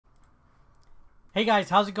Hey guys,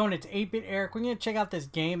 how's it going? It's 8-Bit Eric. We're going to check out this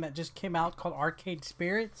game that just came out called Arcade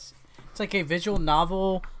Spirits. It's like a visual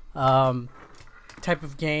novel type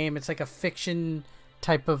of game. It's like a fiction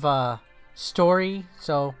type of story.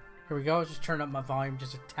 So here we go. I'll just turn up my volume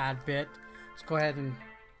just a tad bit. Let's go ahead and...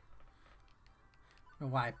 I don't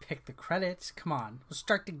know why I picked the credits. Come on. Let's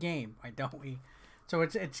start the game. Why don't we? So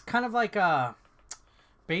it's kind of like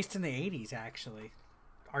based in the 80s actually.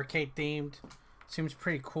 Arcade themed. Seems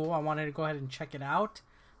pretty cool. I wanted to go ahead and check it out.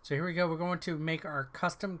 So here we go. We're going to make our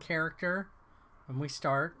custom character when we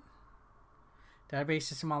start. Database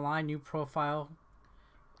system online, new profile.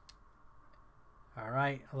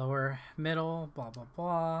 Alright, lower, middle, blah, blah,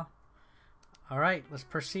 blah. Alright, let's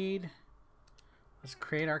proceed. Let's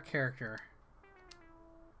create our character.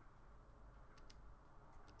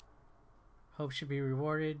 Hope should be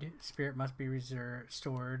rewarded. Spirit must be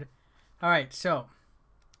restored. Alright, so...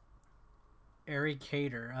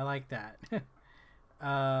 Ericator. I like that.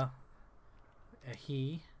 A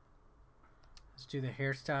he. Let's do the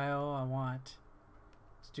hairstyle.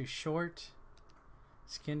 Let's do short.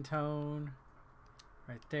 Skin tone.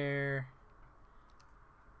 Right there.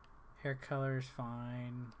 Hair color is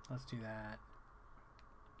fine. Let's do that.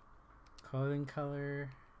 Clothing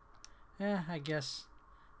color. I guess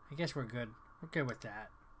we're good. We're good with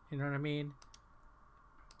that. You know what I mean?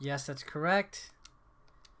 Yes, that's correct.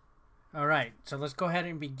 Alright, so let's go ahead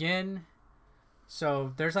and begin.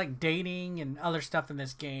 So there's like dating and other stuff in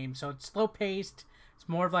this game. So it's slow paced. It's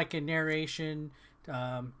more of like a narration.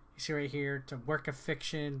 You see right here, to work of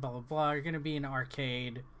fiction, blah, blah, blah. You're going to be in an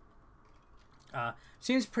arcade.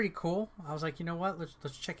 Seems pretty cool. I was like, you know what?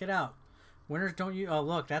 Let's check it out. Winners don't you... Oh,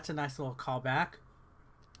 look, that's a nice little callback.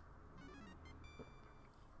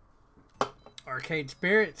 Arcade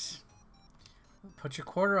Spirits. Put your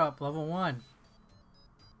quarter up, level 1.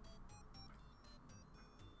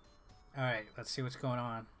 Alright, let's see what's going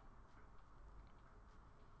on.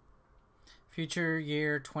 Future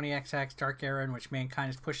year 20XX, dark era in which mankind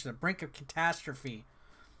is pushed to the brink of catastrophe.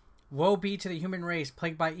 Woe be to the human race,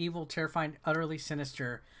 plagued by evil, terrifying, utterly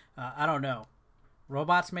sinister. I don't know.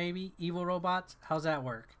 Robots, maybe? Evil robots? How's that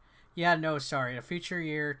work? Yeah, no, sorry. A future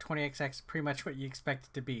year 20XX is pretty much what you expect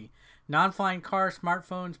it to be. Non-flying cars,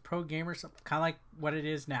 smartphones, pro gamers, kind of like what it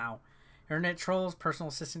is now. Internet trolls, personal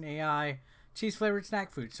assistant AI, cheese flavored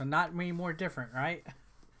snack food, so not many more different, right?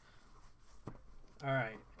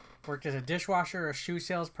 Alright. Worked as a dishwasher, a shoe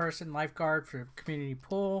salesperson, lifeguard for a community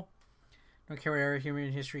pool. Don't care what area of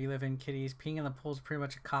human history you live in, kiddies. Peeing in the pool is pretty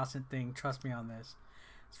much a constant thing. Trust me on this.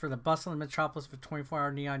 It's for the bustling metropolis of a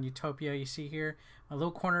 24-hour neon utopia you see here. A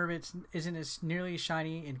little corner of it isn't as nearly as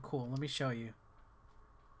shiny and cool. Let me show you.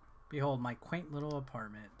 Behold, my quaint little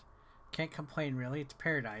apartment. Can't complain, really. It's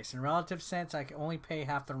paradise. In relative sense, I can only pay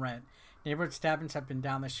half the rent. Neighborhood stabbings have been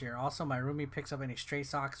down this year. Also, my roomie picks up any stray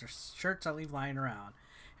socks or shirts I leave lying around.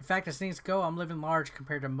 In fact, as things go, I'm living large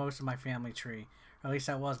compared to most of my family tree. Or at least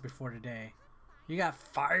I was before today. You got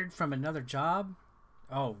fired from another job?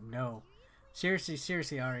 Oh, no.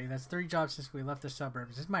 Seriously, Ari. That's 3 jobs since we left the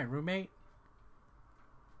suburbs. Is this my roommate?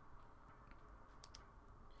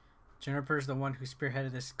 Jennifer's the one who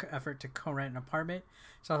spearheaded this effort to co-rent an apartment.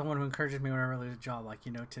 She's also the one who encourages me whenever I lose a job, like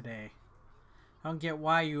you know today. I don't get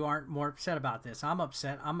why you aren't more upset about this. I'm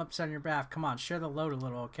upset. I'm upset on your behalf. Come on, share the load a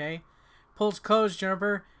little, okay? Polls closed,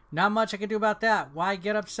 Jennifer. Not much I can do about that. Why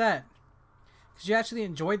get upset? Because you actually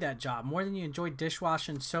enjoyed that job more than you enjoyed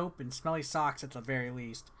dishwashing, soap, and smelly socks at the very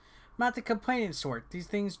least. I'm not the complaining sort. These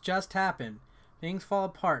things just happen. Things fall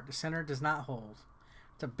apart. The center does not hold.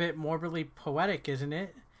 It's a bit morbidly poetic, isn't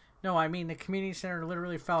it? No, I mean the community center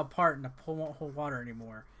literally fell apart and the pool won't hold water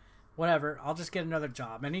anymore. Whatever, I'll just get another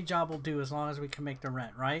job. Any job will do as long as we can make the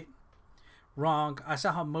rent, right? Wrong. I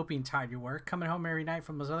saw how moping tired you were. Coming home every night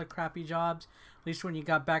from those other crappy jobs. At least when you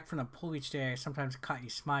got back from the pool each day, I sometimes caught you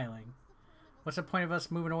smiling. What's the point of us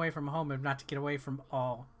moving away from home if not to get away from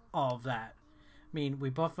all of that? I mean, we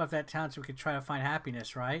both left that town so we could try to find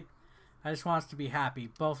happiness, right? I just want us to be happy,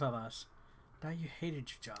 both of us. Now you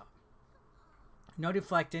hated your job. No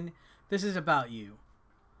deflecting. This is about you.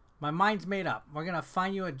 My mind's made up. We're going to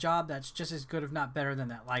find you a job that's just as good, if not better, than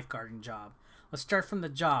that lifeguarding job. Let's start from the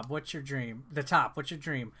job. What's your dream? The top. What's your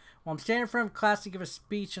dream? Well, I'm standing in front of class to give a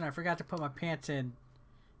speech, and I forgot to put my pants in.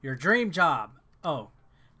 Your dream job. Oh.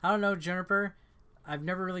 I don't know, Jennifer. I've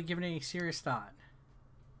never really given any serious thought.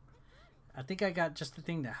 I think I got just the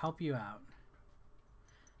thing to help you out.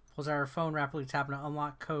 Pulls out her phone, rapidly tapping an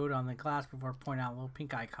unlock code on the glass before pointing out a little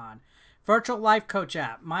pink icon. Virtual life coach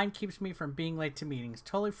app. Mine keeps me from being late to meetings.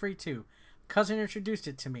 Totally free too. Cousin introduced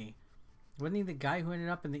it to me. Wasn't he the guy who ended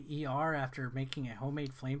up in the ER after making a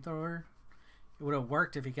homemade flamethrower? It would have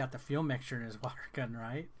worked if he got the fuel mixture in his water gun,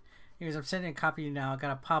 right? Anyways, I'm sending a copy to you now. I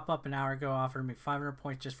got a pop-up an hour ago offering me 500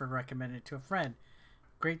 points just for recommending it to a friend.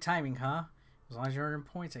 Great timing, huh? As long as you're earning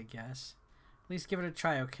points, I guess. At least give it a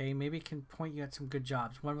try, okay? Maybe it can point you at some good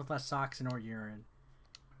jobs. One with less socks and or urine.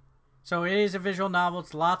 So it is a visual novel.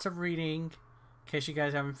 It's lots of reading, in case you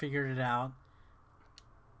guys haven't figured it out.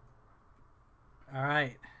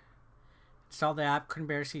 Alright. Installed the app. Couldn't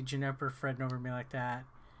bear to see Juniper fretting over me like that.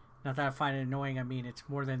 Not that I find it annoying. I mean, it's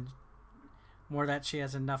more that she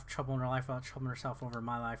has enough trouble in her life without troubling herself over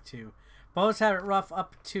my life, too. Both had it rough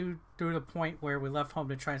up to through the point where we left home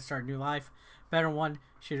to try and start a new life. Better one.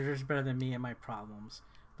 She deserves better than me and my problems.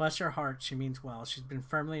 Bless her heart, she means well. She's been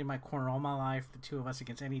firmly in my corner all my life, the two of us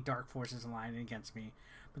against any dark forces lying against me.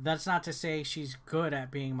 But that's not to say she's good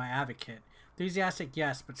at being my advocate. Enthusiastic,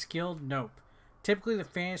 yes, but skilled, nope. Typically, the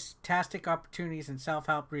fantastic opportunities and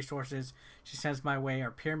self-help resources she sends my way are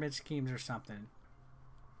pyramid schemes or something.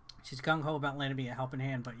 She's gung-ho about lending me a helping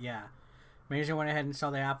hand, but yeah. The reason I went ahead and saw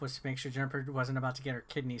the app was to make sure Jennifer wasn't about to get her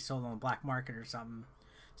kidney sold on the black market or something.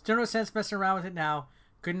 Still no sense messing around with it now.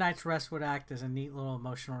 Good night's rest would act as a neat little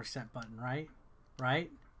emotional reset button, right?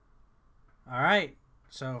 Right? Alright.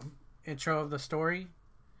 So, intro of the story.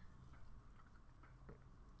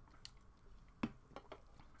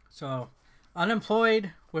 So,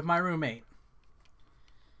 unemployed with my roommate.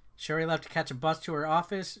 Sherry left to catch a bus to her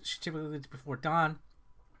office. She typically leaves before dawn.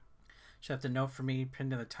 She left a note for me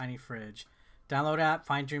pinned to the tiny fridge. Download app,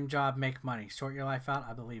 find dream job, make money. Sort your life out,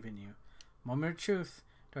 I believe in you. Moment of truth.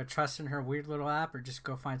 Do I trust in her weird little app or just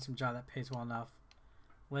go find some job that pays well enough?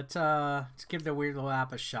 Let's give the weird little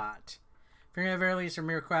app a shot. Figuring at the very least her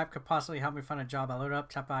miracle app could possibly help me find a job. I load up,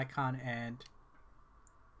 tap the icon, and...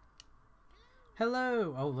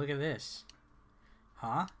 Hello! Oh, look at this.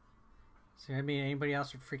 Huh? So I mean anybody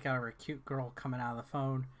else would freak out over a cute girl coming out of the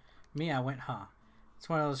phone. Me, I went, huh? It's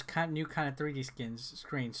one of those new kind of 3D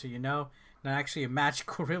screens, so you know, not actually a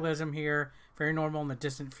magical realism here. Very normal in the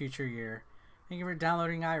distant future year. Thank you for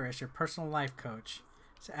downloading Irish, your personal life coach.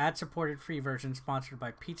 It's an ad-supported free version sponsored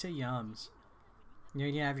by Pizza Yums. You know,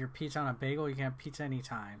 you can have your pizza on a bagel. You can have pizza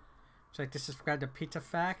anytime. Would you like to subscribe to Pizza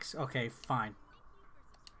Facts? Okay, fine.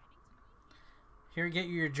 Here to get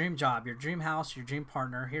you your dream job, your dream house, your dream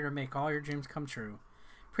partner. Here to make all your dreams come true.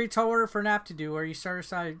 Pre-tall order for an app to do, or you start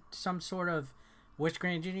aside some sort of which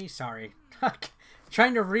grand genie? Sorry.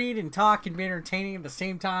 Trying to read and talk and be entertaining at the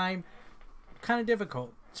same time. Kind of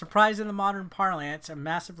difficult. Surprised in the modern parlance, a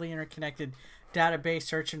massively interconnected database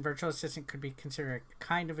search and virtual assistant could be considered a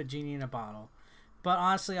kind of a genie in a bottle. But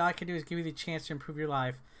honestly, all I can do is give you the chance to improve your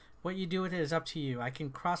life. What you do with it is up to you. I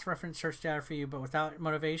can cross-reference search data for you, but without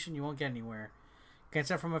motivation, you won't get anywhere. Get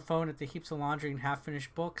stuff from a phone at the heaps of laundry and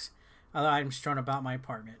half-finished books, other items strewn about my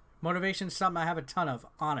apartment. Motivation's something I have a ton of,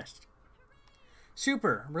 honest.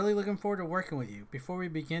 Super. I'm really looking forward to working with you. Before we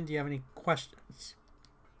begin, do you have any questions?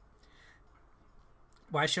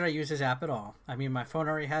 Why should I use this app at all? I mean, my phone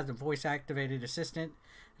already has a voice-activated assistant.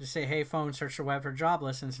 Just say, hey, phone, search the web for job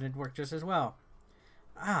listings, and it'd work just as well.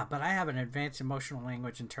 Ah, but I have an advanced emotional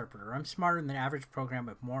language interpreter. I'm smarter than the average program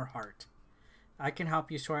with more heart. I can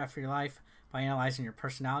help you sort out for your life by analyzing your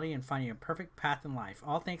personality and finding a perfect path in life.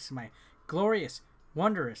 All thanks to my glorious,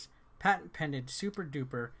 wondrous, patent-pending,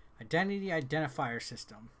 super-duper identity identifier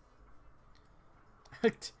system.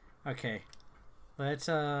 Okay. Let's,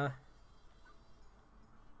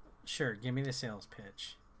 Sure, give me the sales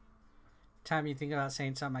pitch. Time you think about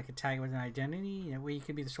saying something I could tag with an identity, that way you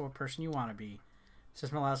can be the sort of person you want to be. The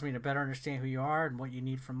system allows me to better understand who you are and what you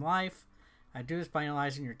need from life. I do this by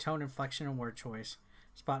analyzing your tone, inflection, and word choice.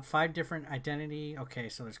 Spot 5 different identity. Okay,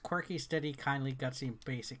 so there's quirky, steady, kindly, gutsy,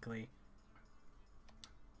 basically.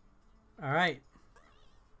 Alright.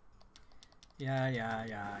 Yeah.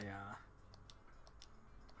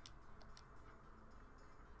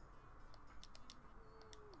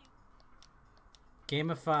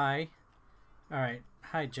 GameFly. Alright.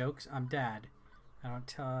 Hi, jokes. I'm Dad. I don't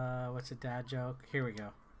tell... what's a dad joke? Here we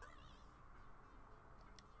go.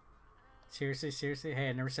 Seriously? Hey,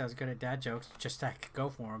 I never said I was good at dad jokes. Just I could go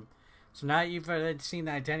for them. So now you've seen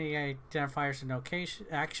the identity identifiers and location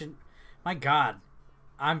action. My God.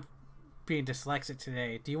 I'm being dyslexic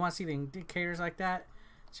today. Do you want to see the indicators like that?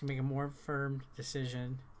 So you make a more firm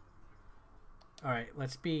decision. Alright,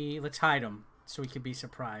 let's hide them so we can be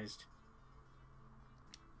surprised.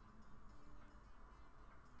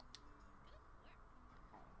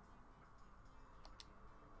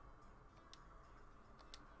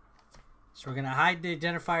 So we're going to hide the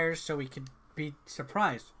identifiers so we can be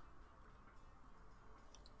surprised.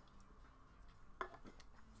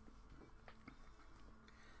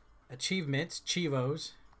 Achievements,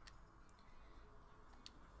 Chivos.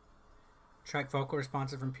 Track vocal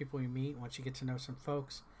responses from people you meet. Once you get to know some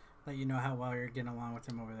folks, let you know how well you're getting along with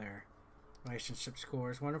them over there. Relationship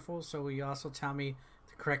score is wonderful. So will you also tell me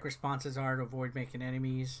the correct responses are to avoid making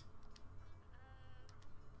enemies?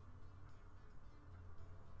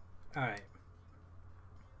 Alright.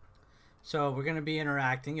 So we're going to be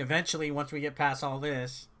interacting. Eventually, once we get past all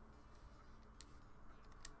this.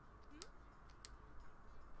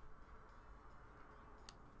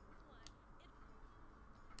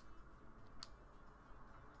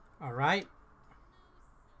 Alright.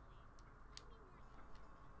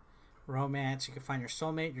 Romance. You can find your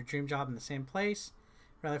soulmate, your dream job in the same place.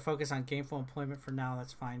 Rather focus on gainful employment for now.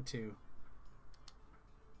 That's fine too.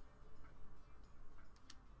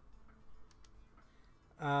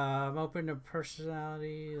 I'm open to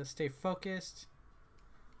personality. Let's stay focused.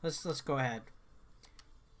 Let's go ahead.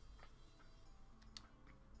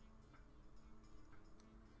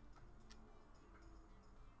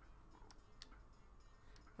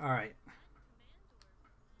 All right.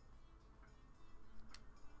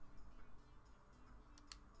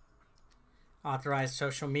 Authorized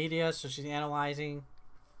social media, so she's analyzing.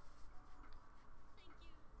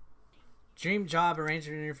 Dream job, arrange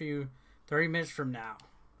an interview 30 minutes from now.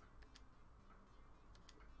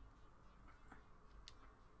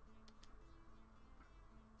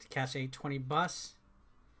 To catch 8:20 bus.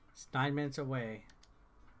 It's 9 minutes away.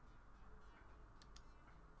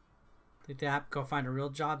 Take the app, go find a real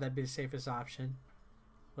job. That'd be the safest option.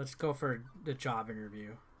 Let's go for the job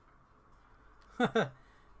interview.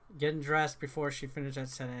 Getting dressed before she finished that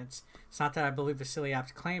sentence. It's not that I believe the silly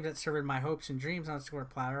app's claims that served my hopes and dreams on a silver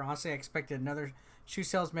platter. Honestly, I expected another shoe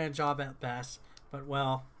salesman job at best. But,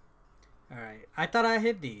 well, alright. I thought I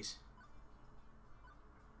hid these.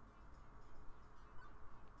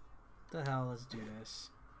 What the hell? Let's do this.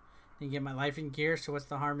 You get my life in gear, so what's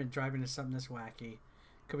the harm in driving to something this wacky?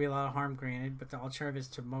 Could be a lot of harm, granted, but the alternative is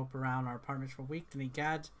to mope around our apartments for a week, then eat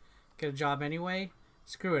gads, get a job anyway.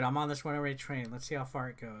 Screw it, I'm on this one-way train. Let's see how far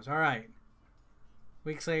it goes. Alright.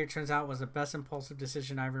 Weeks later, turns out it was the best impulsive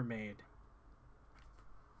decision I ever made.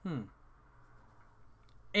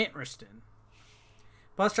 Interesting.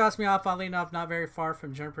 Bus drops me off, oddly enough, not very far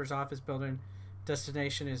from Juniper's office building.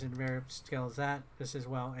 Destination is in very scale as that. This is,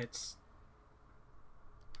 well, it's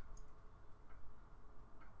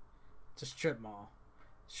a strip mall.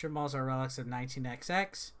 Strip malls are relics of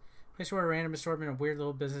 19XX. Place where a random assortment of weird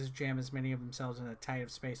little businesses jam as many of themselves in a tight of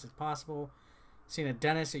space as possible. Seen a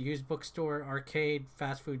dentist, a used bookstore, arcade,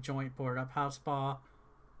 fast food joint, boarded up house spa.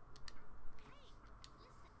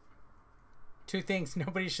 Two things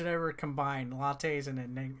nobody should ever combine: lattes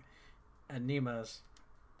and enemas.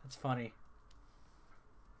 That's funny.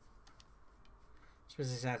 This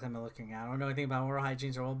is exactly what I'm looking at. I don't know anything about oral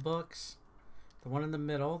hygiene or old books. The one in the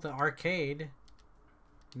middle, the arcade.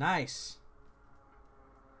 Nice.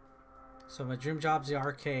 So my dream job's the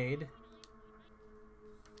arcade.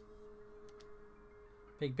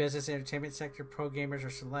 Big business, entertainment sector, pro gamers or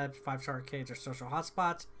celebs, 5-star arcades are social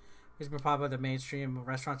hotspots. These are popular with the mainstream.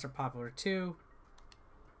 Restaurants are popular too.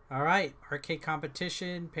 Alright, arcade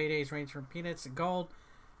competition. Paydays range from peanuts to gold.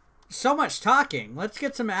 So much talking. Let's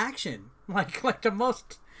get some action. Like the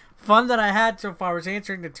most fun that I had so far was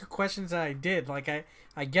answering the 2 questions that I did. Like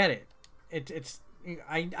I get it.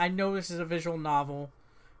 I know this is a visual novel.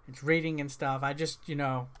 It's reading and stuff. I just, you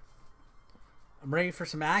know, I'm ready for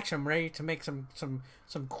some action. I'm ready to make some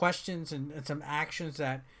questions and some actions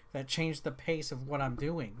that change the pace of what I'm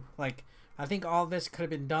doing. Like, I think all this could have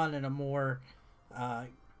been done in a more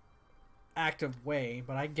active way,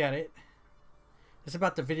 but I get it. It's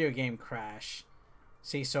about the video game crash.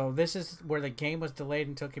 See, so this is where the game was delayed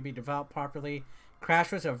until it could be developed properly.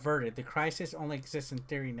 Crash was averted. The crisis only exists in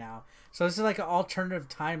theory now. So this is like an alternative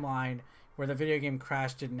timeline where the video game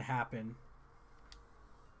crash didn't happen.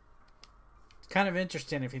 It's kind of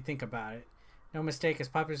interesting if you think about it. No mistake, as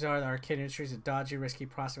popular as the arcade industry is a dodgy, risky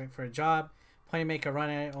prospect for a job. Plenty make a run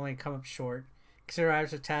at it, only come up short. Consider I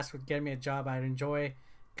was tasked with getting me a job I'd enjoy,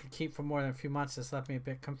 could keep for more than a few months. This left me a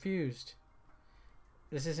bit confused.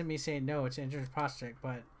 This isn't me saying no, it's an interesting prospect,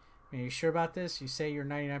 but are you sure about this? You say you're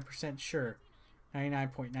 99% sure.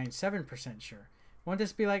 99.97% sure. Won't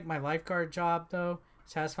this be like my lifeguard job, though?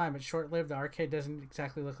 Satisfying but short-lived. The arcade doesn't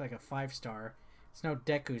exactly look like a 5-star. It's no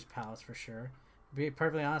Deku's Palace for sure. To be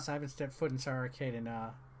perfectly honest, I haven't stepped foot inside arcade in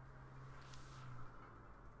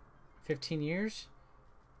 15 years.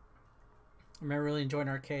 I remember really enjoying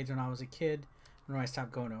arcades when I was a kid. When I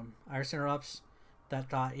stopped going to them. Iris interrupts that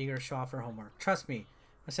thought, eager to show off her homework. Trust me,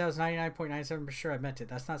 I said I was 99.97% sure I meant it.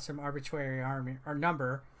 That's not some arbitrary or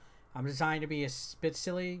number. I'm designed to be a bit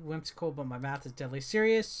silly, whimsical, but my math is deadly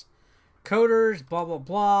serious. Coders, blah, blah,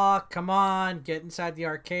 blah. Come on, get inside the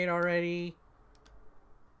arcade already.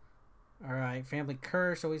 Alright, family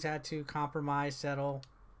curse. Always had to compromise, settle.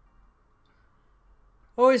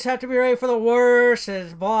 Always have to be ready for the worst.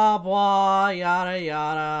 It's blah, blah, yada,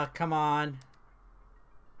 yada. Come on.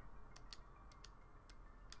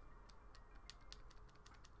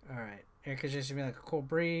 Alright, air conditioning be like a cool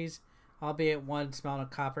breeze. Albeit one smelling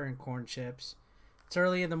of copper and corn chips. It's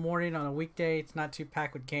early in the morning on a weekday. It's not too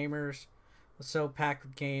packed with gamers. It's so packed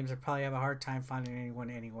with games, I probably have a hard time finding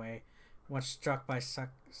anyone anyway. Once struck by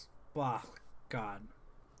blah, God.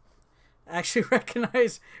 I actually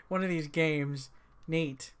recognize one of these games.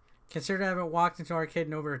 Neat. Considering I haven't walked into an arcade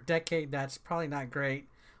in over a decade, that's probably not great.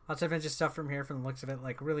 Lots of vintage stuff from here from the looks of it,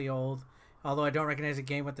 like really old. Although I don't recognize a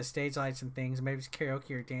game with the stage lights and things. Maybe it's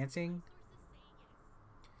karaoke or dancing.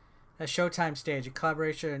 A Showtime stage, a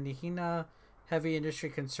collaboration of Nihina, Heavy Industry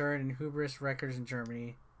Concern, and Hubris Records in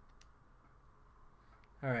Germany.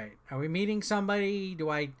 Alright, are we meeting somebody? Do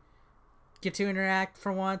I get to interact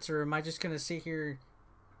for once, or am I just going to sit here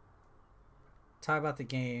talk about the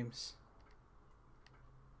games?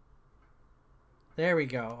 There we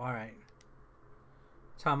go, alright.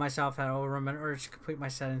 Taught myself how to overrun urge to complete my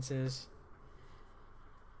sentences.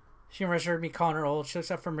 She heard me calling her old. She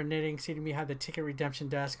looks up from her knitting, seated behind the ticket redemption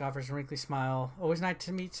desk, offers a wrinkly smile. Always nice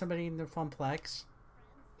to meet somebody in the Funplex.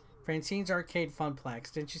 Francine's Arcade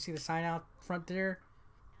Funplex. Didn't you see the sign out front there?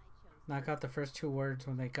 Knock out the first two words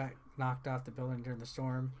when they got knocked off the building during the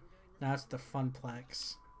storm. Now it's the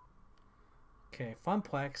Funplex. Okay,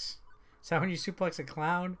 Funplex. Is that when you suplex a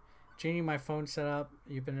clown? Jeannie, my phone set up.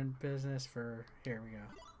 You've been in business for... Here we go.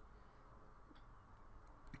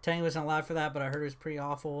 Tangy wasn't allowed for that, but I heard it was pretty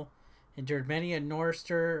awful. Endured many a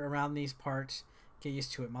Norster around these parts. Get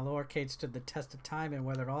used to it. My little arcade stood the test of time and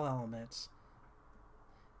weathered all elements.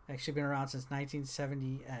 Actually been around since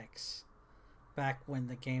 1970X. Back when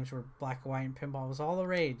the games were black and white and pinball was all the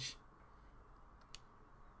rage.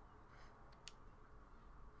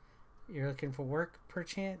 You're looking for work,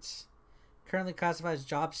 perchance? Currently classified as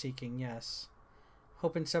job seeking, yes.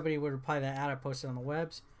 Hoping somebody would reply to that ad I posted on the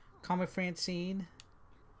webs. Call me Francine.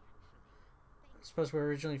 I suppose we were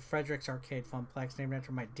originally Frederick's Arcade Funplex, named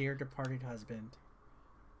after my dear departed husband.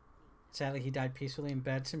 Sadly, he died peacefully in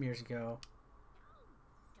bed some years ago.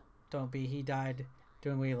 Don't be. He died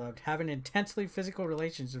doing what he loved. Having intensely physical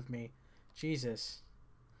relations with me. Jesus.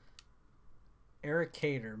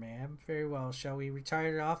 Ericator, ma'am. Very well. Shall we retire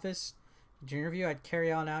to the office? The interview, I'd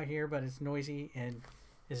carry on out here, but it's noisy and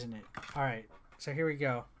isn't it? Alright. So here we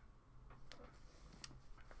go.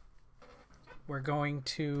 We're going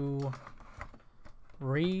to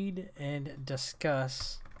read and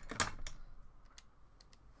discuss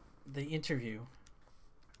the interview.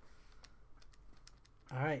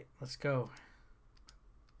 Alright, let's go.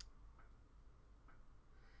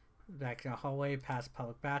 Back in the hallway, past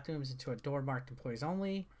public bathrooms, into a door marked employees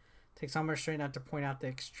only. Takes Summer straight out to point out the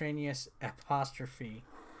extraneous apostrophe.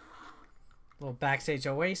 Little backstage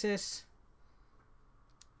oasis.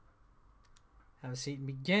 Have a seat and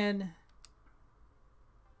begin.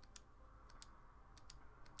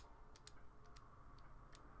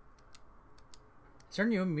 Is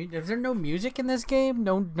there no music in this game?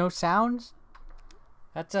 No sounds?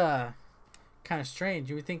 That's kind of strange.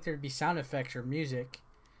 You would think there'd be sound effects or music.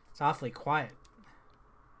 It's awfully quiet.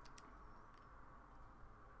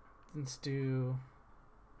 Let's do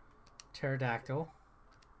pterodactyl.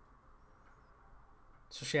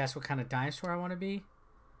 So she asked what kind of dinosaur I want to be.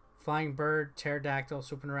 Flying bird, pterodactyl,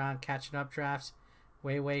 swooping around, catching up drafts,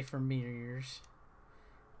 way from meteors.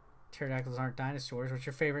 Pterodactyls aren't dinosaurs. What's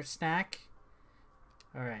your favorite snack?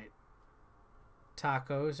 Alright.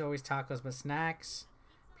 Tacos. Always tacos, but snacks.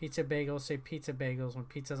 Pizza bagels. Say pizza bagels. When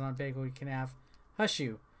pizza's on a bagel, you can have... Hush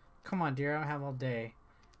you. Come on, dear. I don't have all day.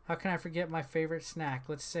 How can I forget my favorite snack?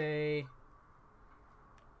 Let's say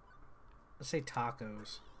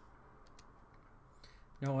tacos.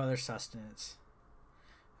 No other sustenance.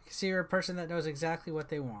 I can see you're a person that knows exactly what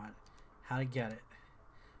they want. How to get it.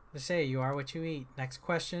 Let's say you are what you eat. Next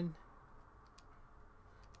question.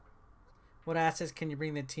 What assets can you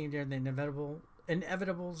bring the team during the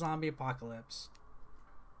inevitable zombie apocalypse?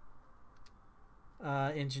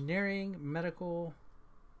 Engineering, medical.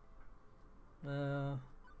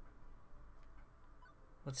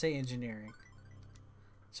 Let's say engineering.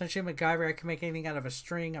 Essentially, MacGyver, I can make anything out of a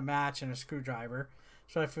string, a match, and a screwdriver.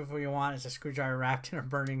 So if what you want is a screwdriver wrapped in a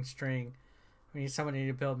burning string. We need somebody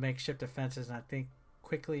to build makeshift defenses, and I think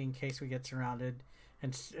quickly in case we get surrounded.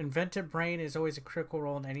 And inventive brain is always a critical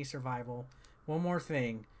role in any survival. One more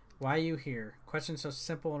thing. Why are you here? Question so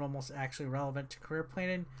simple and almost actually relevant to career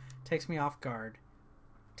planning takes me off guard.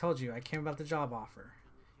 told you, I came about the job offer.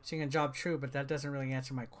 Seeing a job true, but that doesn't really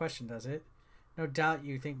answer my question, does it? No doubt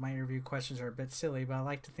you think my interview questions are a bit silly, but I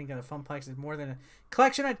like to think of the Funplex as more than a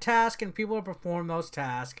collection of tasks and people who perform those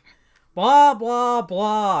tasks. Blah, blah,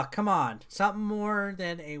 blah. Come on. Something more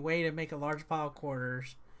than a way to make a large pile of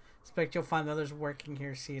quarters. Expect you'll find others working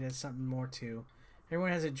here see it as something more too.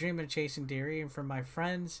 Everyone has a dream of chasing dairy, and for my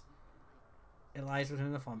friends, it lies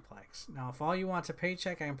within the Funplex. Now, if all you want is a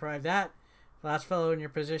paycheck, I can provide that. The last fellow in your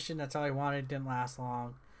position, that's all he wanted, didn't last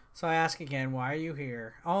long. So I ask again, why are you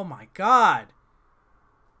here? Oh my god!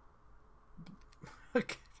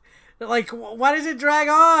 Like, why does it drag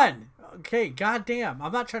on? Okay, goddamn.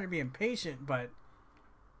 I'm not trying to be impatient, but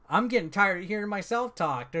I'm getting tired of hearing myself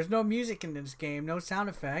talk. There's no music in this game, no sound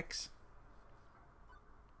effects.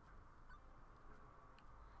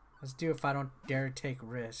 Let's do if I don't dare take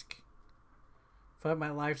risk. Felt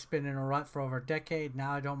my life's been in a rut for over a decade.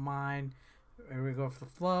 Now I don't mind. Here we go for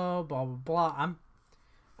the flow. Blah blah blah.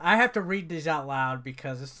 I have to read these out loud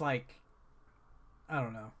because it's like, I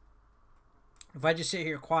don't know. If I just sit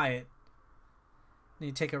here quiet, then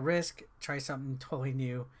you take a risk, try something totally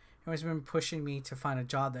new. Everyone's been pushing me to find a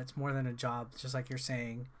job that's more than a job, just like you're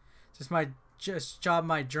saying. Is this job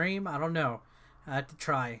my dream? I don't know. I had to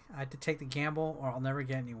try. I had to take the gamble or I'll never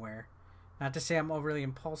get anywhere. Not to say I'm overly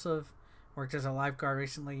impulsive. Worked as a lifeguard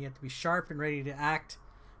recently. You have to be sharp and ready to act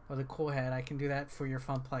with a cool head. I can do that for your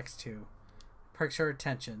Funplex too. Perks your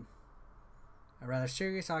attention. A rather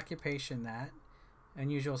serious occupation, that.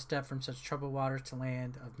 Unusual step from such troubled waters to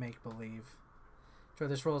land of make-believe. For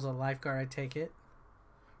this role as a lifeguard, I take it.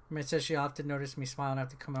 Roommate says she often noticed me smiling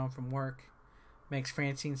after coming home from work. Makes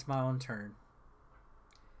Francine smile in turn.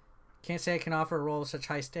 Can't say I can offer a role with such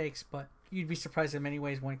high stakes, but you'd be surprised in many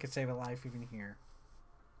ways one could save a life even here.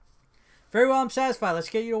 Very well, I'm satisfied. Let's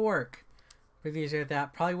get you to work. Pretty easy at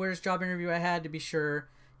that. Probably weirdest job interview I had, to be sure.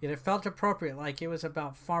 Yet it felt appropriate, like it was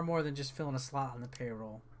about far more than just filling a slot on the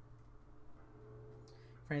payroll.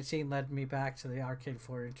 Francine led me back to the arcade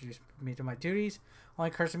floor to introduce me to my duties. Only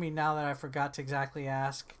occurs to me now that I forgot to exactly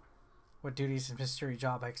ask what duties this mystery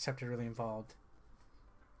job I accepted really involved.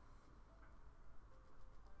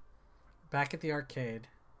 Back at the arcade.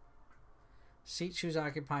 Seat she was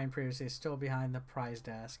occupying previously is still behind the prize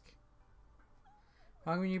desk.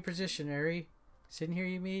 Welcome to your new position, Ari. Sitting here,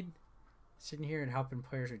 you mean? Sitting here and helping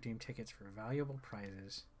players redeem tickets for valuable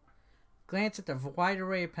prizes. Glance at the wide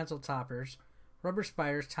array of pencil toppers, rubber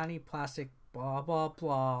spiders, tiny plastic, blah, blah,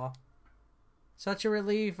 blah. Such a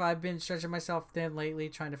relief. I've been stretching myself thin lately,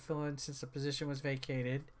 trying to fill in since the position was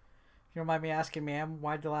vacated. If you don't mind me asking, ma'am,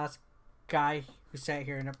 why did the last guy who sat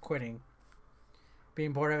here end up quitting?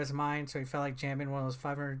 Being bored out of his mind, so he felt like jamming one of those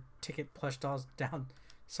 500 ticket plush dolls down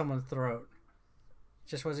someone's throat.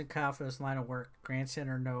 Just wasn't cut out for this line of work. Grandson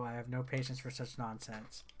or no, I have no patience for such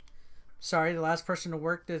nonsense. Sorry, the last person to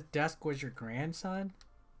work this desk was your grandson?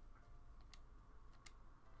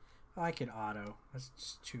 Oh, I could auto. That's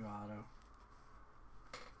just too auto.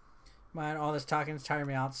 Mind, all this talking's tiring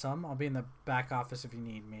me out some. I'll be in the back office if you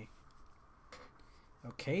need me.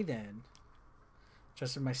 Okay then.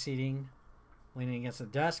 Adjusted my seating. Leaning against the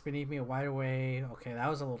desk beneath me, a wide away. Okay, that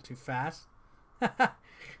was a little too fast.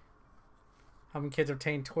 Helping kids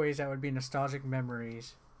obtain toys that would be nostalgic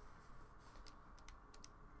memories.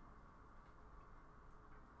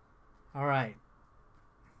 Alright.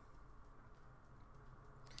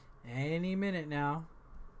 Any minute now.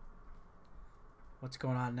 What's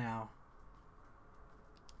going on now?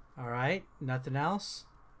 Alright, nothing else.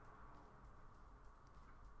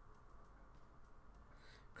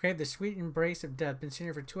 Crave the sweet embrace of death. Been sitting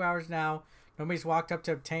here for 2 hours now. Nobody's walked up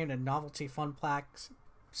to obtain a novelty Funplex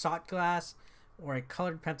shot glass or a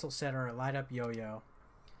colored pencil set or a light-up yo-yo.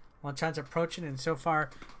 Lunchtime's approaching, and so far,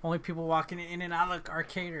 only people walking in and out of the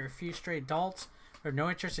arcade are a few stray adults who have no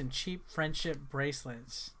interest in cheap friendship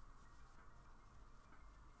bracelets.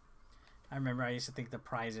 I remember I used to think the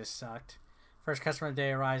prizes sucked. First customer of the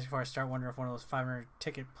day arrives before I start wondering if one of those 500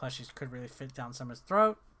 ticket plushies could really fit down someone's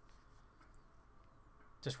throat.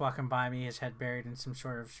 Just walking by me, his head buried in some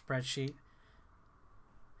sort of spreadsheet.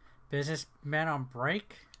 Businessman on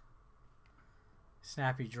break?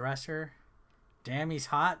 Snappy dresser. Damn, he's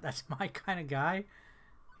hot. That's my kind of guy.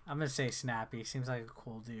 I'm going to say snappy. Seems like a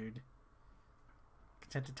cool dude.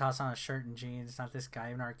 Content to toss on a shirt and jeans. Not this guy.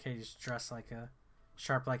 In arcade, he's dressed like a...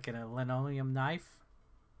 sharp like a linoleum knife.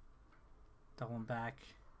 Doubling back.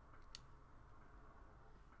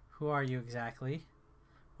 Who are you exactly?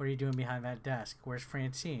 What are you doing behind that desk? Where's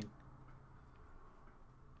Francine?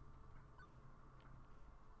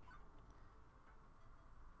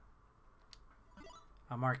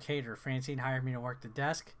 I'm Arcader. Francine hired me to work the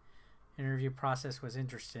desk. Interview process was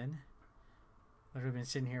interesting. Literally been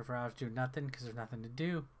sitting here for hours doing nothing because there's nothing to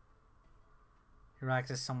do. You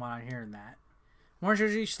relax as someone on hearing that. Morning's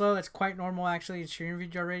usually slow. That's quite normal, actually. She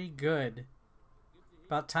interviewed you already? Good.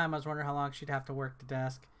 About time. I was wondering how long she'd have to work the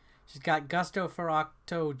desk. She's got gusto for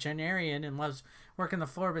octogenarian and loves working the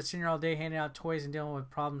floor, but sitting here all day handing out toys and dealing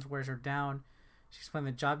with problems wears her down. She explained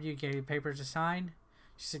the job you gave you papers to sign.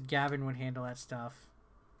 She said Gavin would handle that stuff.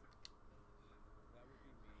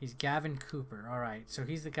 He's Gavin Cooper. Alright, so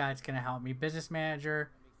he's the guy that's going to help me. Business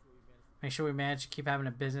manager. Make sure we manage to keep having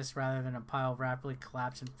a business rather than a pile of rapidly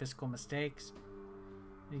collapsing fiscal mistakes.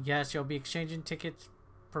 Yes, you'll be exchanging tickets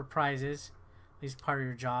for prizes. At least part of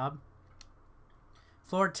your job.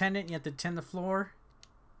 Floor attendant, you have to tend the floor.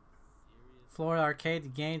 Floor arcade, the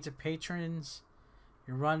games of patrons.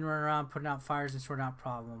 You run around putting out fires and sorting out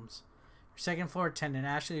problems. Your second floor attendant,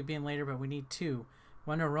 Ashley will be in later, but we need two.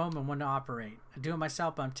 One to roam and one to operate. I do it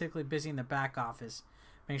myself, but I'm typically busy in the back office.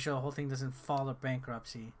 Make sure the whole thing doesn't fall to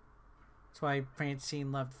bankruptcy. That's why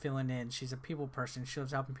Francine loved filling in. She's a people person. She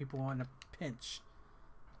loves helping people in a pinch.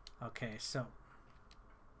 Okay, so.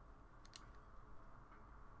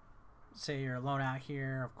 Say you're alone out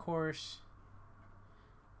here, of course.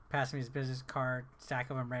 Pass me his business card. Stack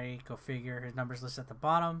of them ready. Go figure. His number's listed at the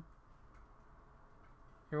bottom.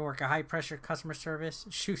 You ever work a high pressure customer service?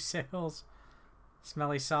 Shoe sales.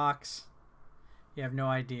 Smelly socks. You have no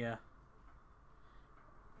idea.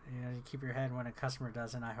 You know, you keep your head when a customer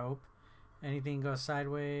doesn't, I hope. Anything goes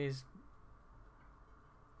sideways.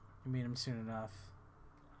 You meet him soon enough.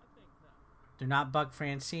 Do not bug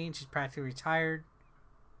Francine. She's practically retired.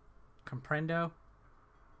 Comprendo.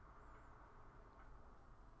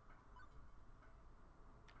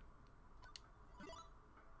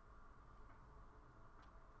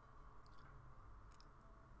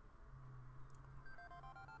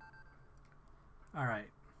 Alright.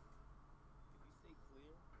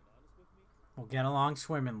 We'll get along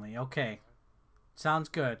swimmingly. Okay. Sounds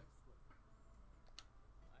good.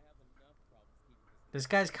 This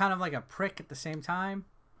guy's kind of like a prick at the same time.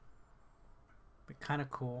 But kind of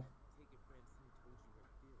cool.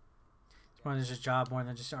 It's more than just a job, more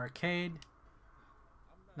than just arcade.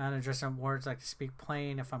 Not addressing words like to speak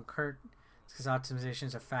plain. If I'm curt, it's because optimization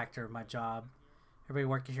is a factor of my job. Everybody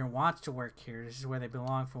working here wants to work here. This is where they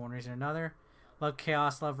belong for one reason or another. Love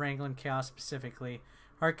chaos, love wrangling chaos specifically.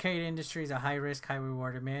 Arcade industry is a high risk, high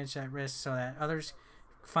reward. To manage that risk so that others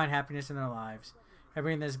find happiness in their lives.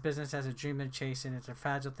 Everybody in this business has a dream they're chasing. It's a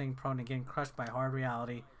fragile thing prone to getting crushed by hard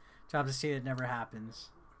reality. Job to see it never happens.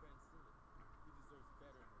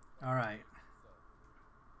 Alright.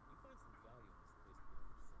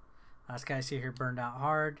 Last guy I see here burned out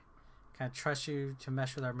hard. Can I trust you to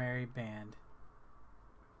mesh with our merry band?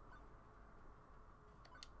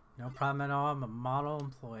 No problem at all. I'm a model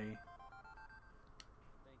employee.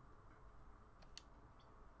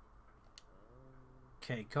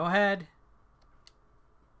 Okay, go ahead.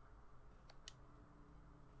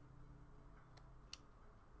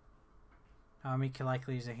 Naomi can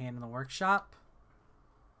likely use a hand in the workshop.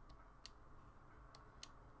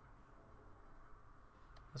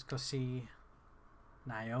 Let's go see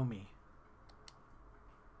Naomi.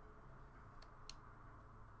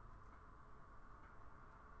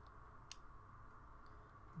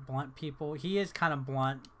 Blunt people. He is kind of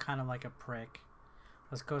blunt, kind of like a prick.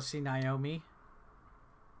 Let's go see Naomi.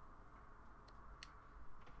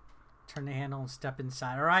 Turn the handle and step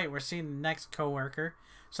inside. Alright, we're seeing the next coworker.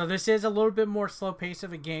 So this is a little bit more slow pace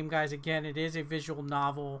of a game, guys. Again, it is a visual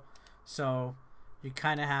novel. So you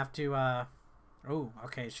kind of have to... Oh,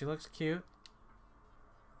 okay, she looks cute.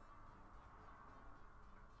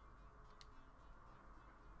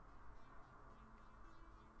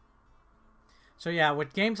 So yeah,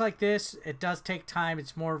 with games like this, it does take time.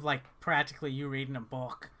 It's more of like practically you reading a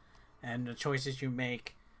book. And the choices you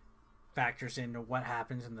make factors into what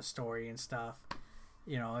happens in the story and stuff.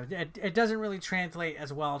 You know, it doesn't really translate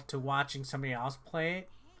as well to watching somebody else play it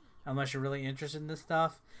unless you're really interested in this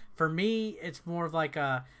stuff. For me, it's more of like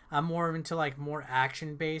I'm more into like more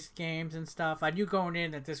action based games and stuff. I knew going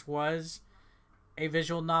in that this was a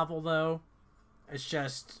visual novel though. It's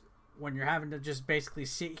just when you're having to just basically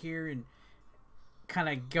sit here and kind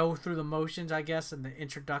of go through the motions, I guess, in the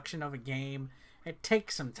introduction of a game, it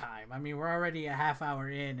takes some time. I mean, we're already a half hour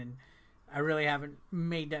in and I really haven't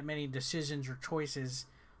made that many decisions or choices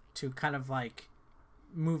to kind of like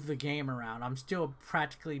move the game around. I'm still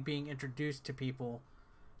practically being introduced to people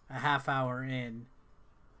a half hour in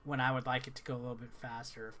when I would like it to go a little bit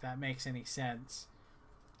faster, if that makes any sense.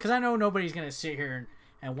 Because I know nobody's going to sit here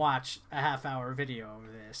and watch a half hour video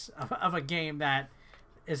of this, of a game that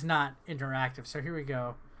is not interactive. So here we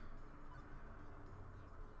go.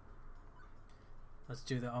 Let's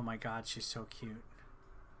do the, oh my god, she's so cute.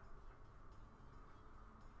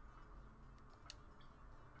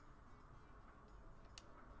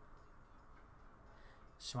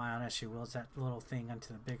 Smile as she wills that little thing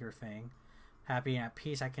onto the bigger thing. Happy and at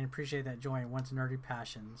peace, I can appreciate that joy in one's nerdy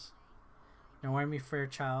passions. Knowing me,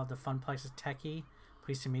 Fairchild, the Funplex is techie.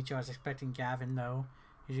 Pleased to meet you. I was expecting Gavin, though.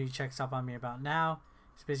 Usually he checks up on me about now.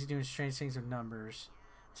 He's busy doing strange things with numbers.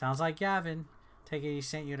 Sounds like Gavin. Take it he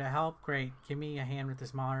sent you to help? Great. Give me a hand with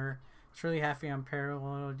this monitor. It's really happy I'm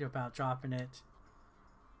paranoid about dropping it.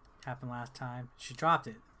 Happened last time. She dropped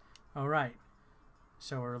it. Alright.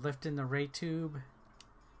 So we're lifting the ray tube.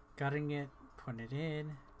 Gutting it. Putting it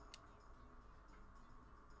in.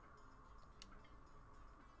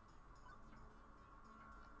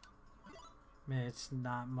 It's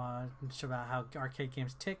not much about how arcade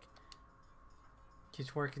games tick.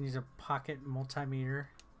 Keeps working. Use a pocket multimeter.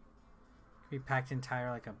 Can be packed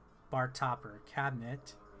entire like a bar top or a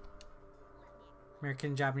cabinet. American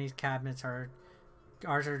and Japanese cabinets are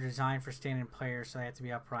ours are designed for standing players, so they have to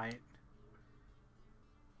be upright.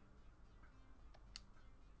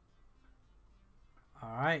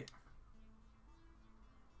 Alright.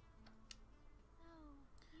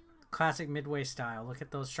 Classic Midway style. Look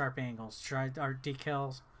at those sharp angles. Our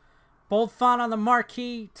decals. Bold font on the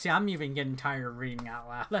marquee. See, I'm even getting tired of reading out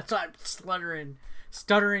loud. That's why I'm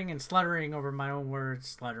stuttering and sluttering over my own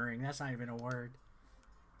words. Sluttering. That's not even a word.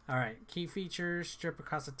 Alright. Key features. Strip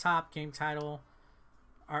across the top. Game title.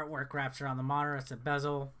 Artwork wraps around the monitor. That's a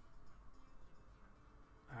bezel.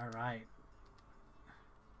 Alright.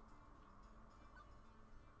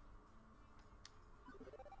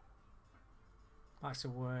 Box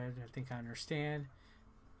of wood, I think I understand.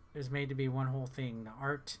 It was made to be one whole thing. The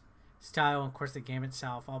art, style, and of course the game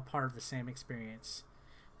itself, all part of the same experience.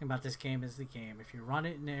 The thing about this game is the game. If you run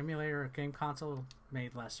it in an emulator or game console,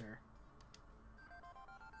 made lesser.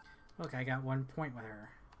 Look, I got 1 point with her.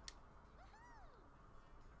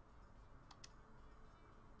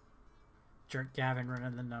 Jerk Gavin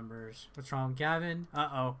running the numbers. What's wrong, Gavin?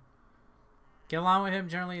 Uh-oh. Get along with him.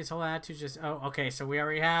 Generally, his whole attitude just... Oh, okay, so we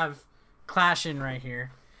already have... clashing right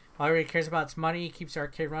here. All he really cares about is money. He keeps the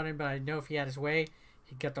arcade running, but I know if he had his way,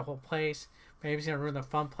 he'd get the whole place. Maybe he's gonna ruin the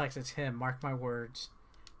funplex. It's him. Mark my words.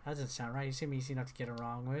 That doesn't sound right. You seem easy enough to get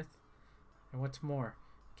along with. And what's more,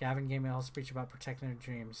 Gavin gave me a whole speech about protecting their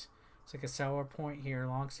dreams. It's like a sour point here.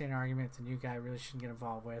 Long-standing argument the new guy really shouldn't get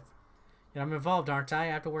involved with. Yeah, I'm involved, aren't I?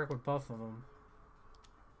 I have to work with both of them.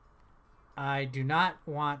 I do not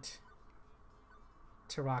want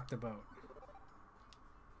to rock the boat.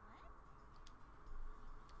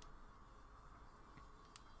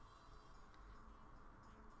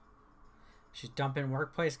 She's dumping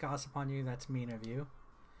workplace gossip on you. That's mean of you.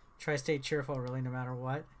 Try to stay cheerful, really, no matter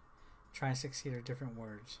what. Try and succeed are different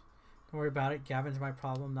words. Don't worry about it. Gavin's my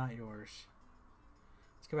problem, not yours.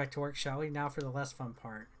 Let's get back to work, shall we? Now for the less fun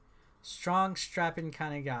part. Strong, strapping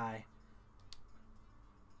kind of guy.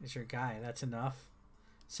 Is your guy. That's enough.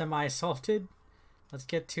 Semi-assaulted. Let's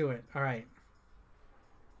get to it. Alright.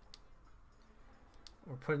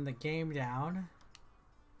 We're putting the game down.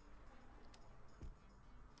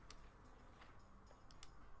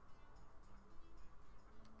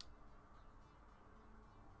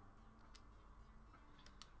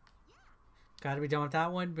 Got to be done with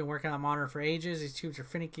that one. Been working on monitor for ages. These tubes are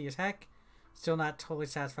finicky as heck. Still not totally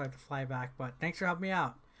satisfied with the flyback, but thanks for helping me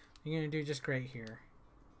out. You're going to do just great here.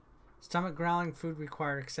 Stomach growling, food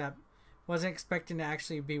required, except wasn't expecting to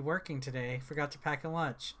actually be working today. Forgot to pack a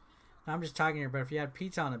lunch. Now I'm just talking here, but if you had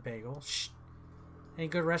pizza on a bagel, shh. Any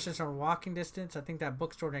good restaurants on walking distance? I think that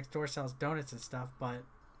bookstore next door sells donuts and stuff, but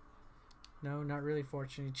no, not really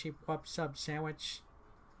fortunately. Cheap wub sub sandwich.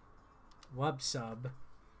 Wub sub.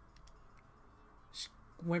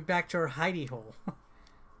 Went back to her hidey hole.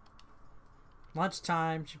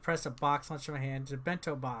 Lunchtime, she pressed a box lunch in my hand. It's a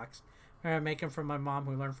bento box. I make them from my mom,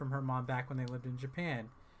 who learned from her mom back when they lived in Japan.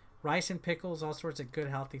 Rice and pickles, all sorts of good,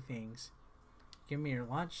 healthy things. Give me your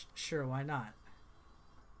lunch? Sure, why not?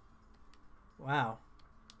 Wow.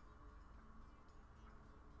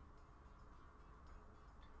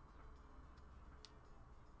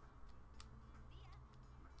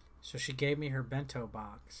 So she gave me her bento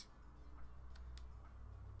box.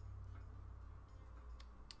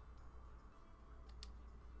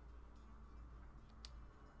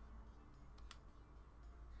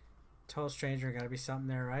 Total stranger, gotta be something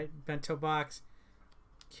there, right? Bento box,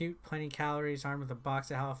 cute, plenty calories, armed with a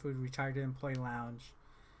box of health food, retired to the employee lounge.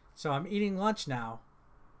 So I'm eating lunch now.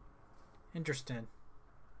 Interesting.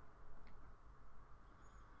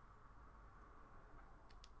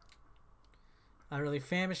 Not really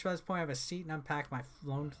famished by this point. I have a seat and unpack my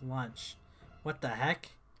loaned lunch. What the heck?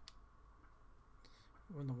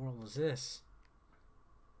 What in the world was this?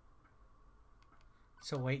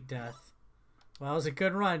 So wait, death. Well, it was a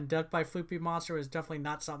good run. Death by Floopy Monster was definitely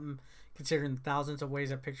not something considering the thousands of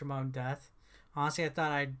ways I picture my own death. Honestly, I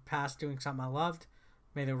thought I'd pass doing something I loved.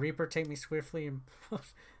 May the Reaper take me swiftly and...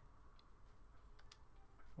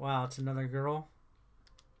 Wow, it's another girl.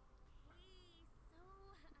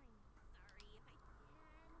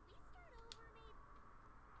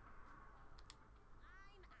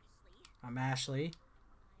 I'm Ashley.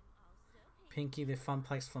 Pinky the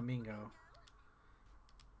Funplex Flamingo.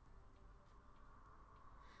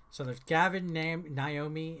 So there's Gavin,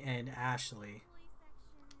 Naomi, and Ashley.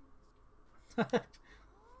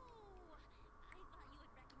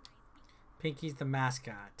 Pinky's the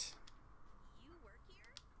mascot.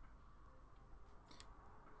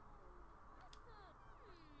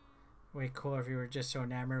 Way cooler if you were just so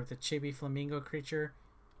enamored with the chibi flamingo creature.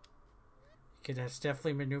 You could have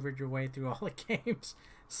definitely maneuvered your way through all the games,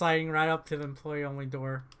 sliding right up to the employee-only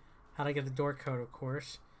door. How to get the door code, of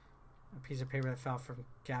course. A piece of paper that fell from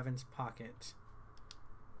Gavin's pocket.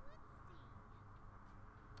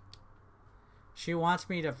 She wants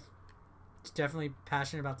me to... She's definitely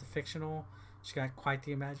passionate about the fictional. She's got quite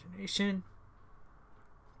the imagination.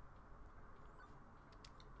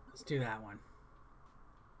 Let's do that one.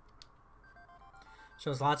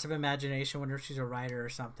 Shows lots of imagination. Wonder if she's a writer or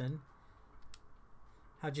something.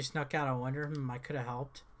 How'd you snuck out? I wonder. I could have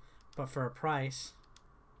helped. But for a price.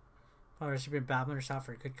 Probably she's been babbling herself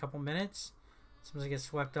for a good couple minutes. Sometimes I get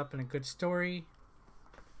swept up in a good story.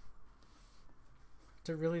 Is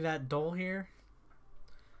it really that dull here?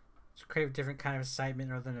 Just crave a different kind of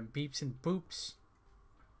excitement rather than beeps and boops.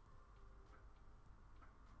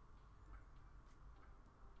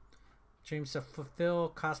 Dreams to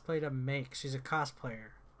fulfill, cosplay to make. She's a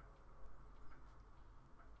cosplayer.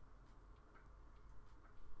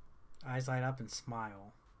 Eyes light up and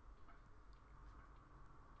smile.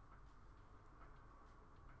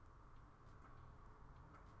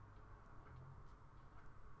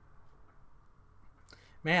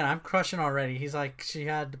 Man, I'm crushing already. He's like, she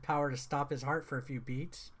had the power to stop his heart for a few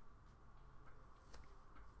beats.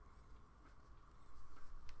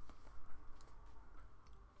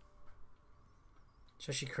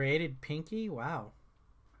 So she created Pinky? Wow.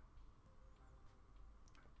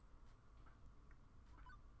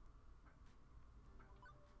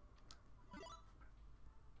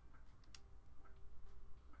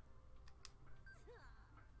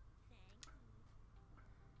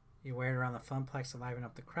 You wear it around the funplex to liven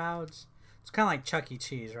up the crowds. It's kind of like Chuck E.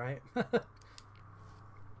 Cheese, right?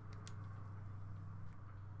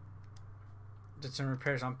 Did some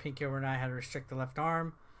repairs on Pinky overnight. Had to restrict the left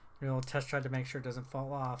arm. A little test tried to make sure it doesn't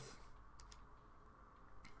fall off.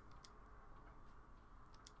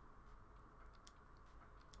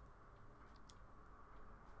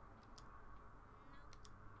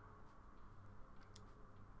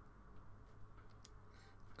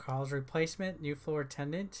 Carl's replacement, new floor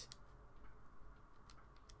attendant.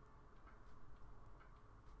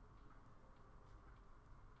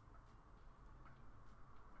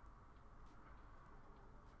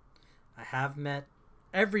 I have met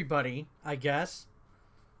everybody, I guess.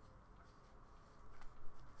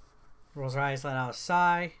 Rolls her eyes, let out a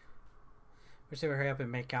sigh. Wish they would hurry up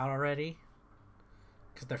and make out already.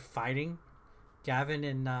 Because they're fighting. Gavin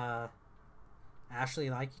and Ashley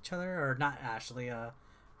like each other. Or not Ashley.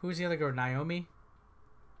 Who's the other girl? Naomi?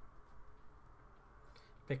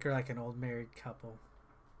 Bicker like an old married couple.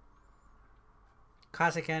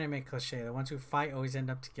 Classic anime cliche. The ones who fight always end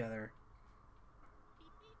up together.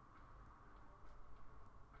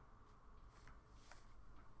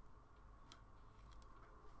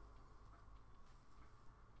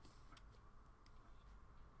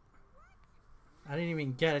 I didn't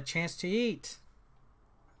even get a chance to eat.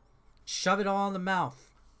 Shove it all in the mouth.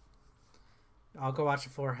 I'll go watch the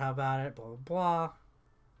floor. How about it? Blah, blah, blah.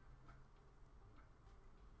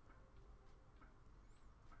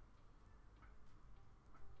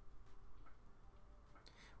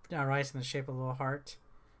 Put down rice in the shape of a little heart.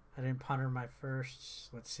 I didn't ponder my first.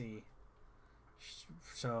 Let's see.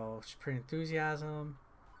 So, she's pretty enthusiasm.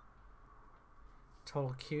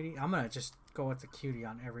 Total cutie. I'm going to just go with the cutie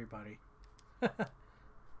on everybody.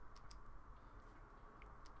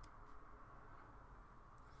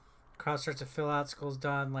 Crowd starts to fill out. School's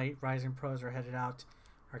done. Late rising pros are headed out.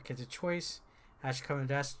 Our kids a choice. Ash coming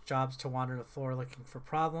to desk. Jobs to wander the floor looking for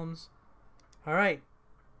problems. Alright.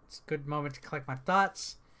 It's a good moment to collect my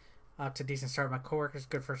thoughts. Up to decent start with my coworkers.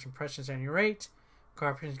 Good first impressions at any rate.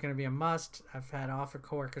 Cooperation is going to be a must. I've had offer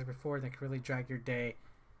coworkers before that can really drag your day.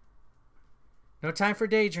 No time for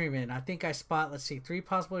daydreaming. I think I spot, let's see, 3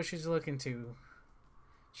 possible issues to look into.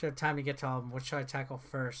 Should have time to get to all of them. What should I tackle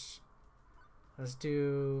first? Let's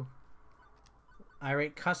do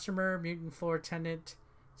irate customer, mutant floor attendant,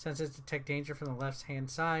 senses detect danger from the left hand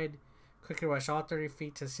side, quickly rush all 30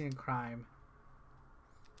 feet to the scene of crime.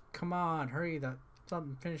 Come on, hurry the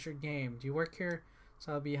something, finish your game. Do you work here?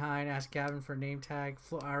 So I'll be behind. Ask Gavin for a name tag.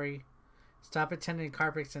 Ari, stop attending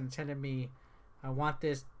carpets and attend to me. I want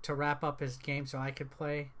this to wrap up his game so I could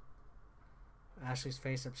play. Ashley's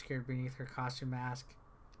face obscured beneath her costume mask.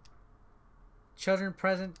 Children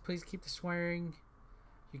present, please keep the swearing.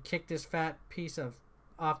 You kick this fat piece of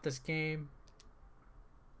off this game.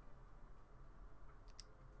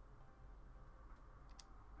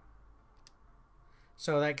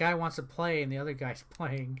 So that guy wants to play and the other guy's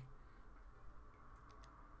playing.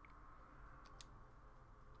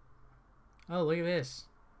 Oh, look at this.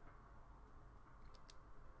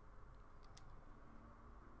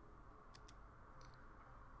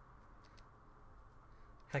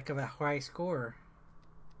 Heck of a high score.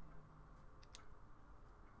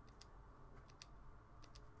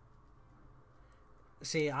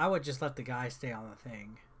 See, I would just let the guy stay on the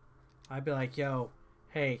thing. I'd be like, yo,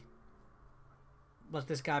 hey, let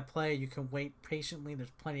this guy play. You can wait patiently.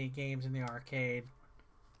 There's plenty of games in the arcade.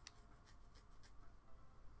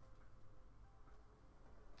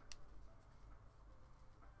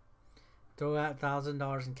 Throw out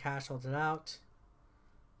 $1,000 in cash, holds it out.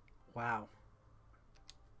 Wow.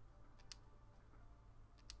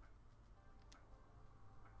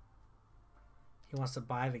 He wants to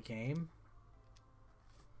buy the game.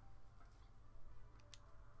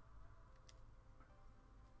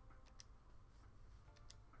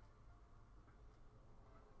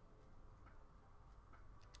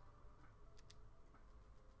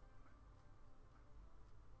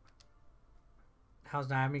 How's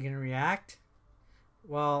Naomi going to react?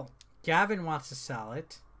 Well, Gavin wants to sell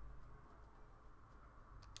it.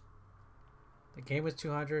 The game was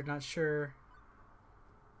 200, not sure.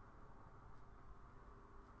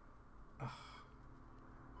 Oh.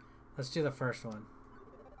 Let's do the first one.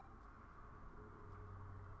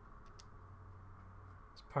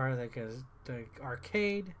 It's part of the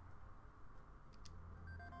arcade.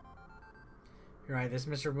 You're right, this is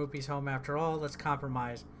Mr. Moopy's home after all. Let's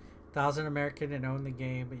compromise. 1,000 American and own the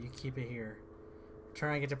game, but you keep it here.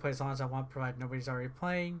 Return, I get to play as long as I want, provided nobody's already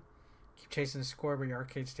playing. Keep chasing the score, but your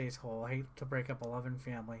arcade stays whole. I hate to break up a loving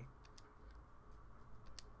family.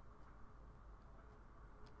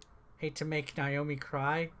 Hate to make Naomi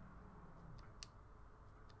cry.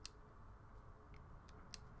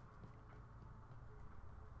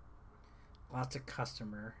 Lots of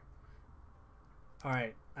customer.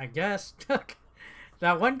 Alright, I guess.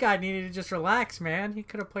 That one guy needed to just relax, man. He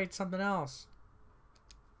could have played something else.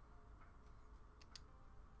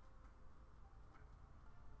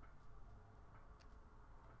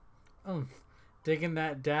 Digging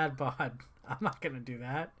that dad bod. I'm not going to do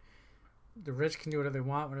that. The rich can do whatever they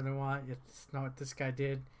want, whatever they want. It's not what this guy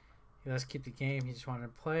did. Let's keep the game. He just wanted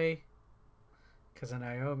to play. Because of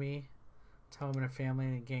Naomi. It's home and a family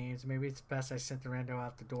and games. Maybe it's best I sent the rando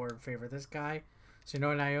out the door in favor of this guy. So you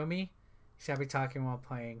know Naomi? He's happy talking while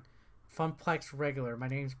playing. Funplex regular. My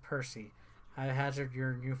name's Percy. I hazard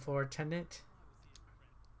your new floor attendant.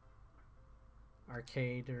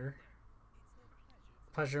 Arcader.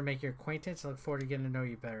 Pleasure to make your acquaintance. I look forward to getting to know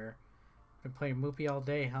you better. Been playing Moopy all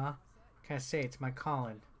day, huh? Can I say it's my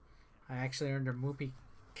calling? I actually earned a Moopy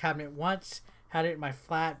cabinet once. Had it in my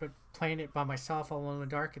flat, but playing it by myself all alone in the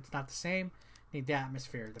dark, it's not the same. Need the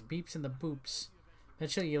atmosphere. The beeps and the boops.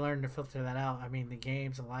 Eventually you learn to filter that out. I mean, the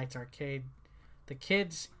games, the lights, arcade. The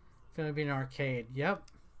kids feeling being an arcade. Yep.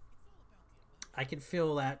 I can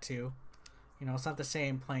feel that too. You know, it's not the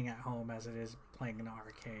same playing at home as it is playing in an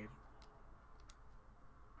arcade.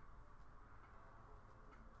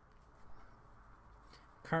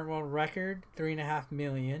 Current world record, 3.5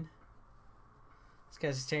 million. This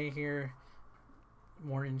guy's staying here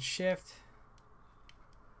morning shift.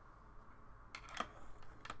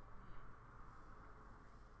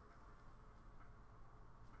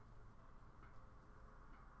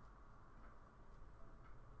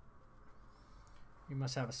 You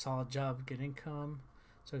must have a solid job, good income,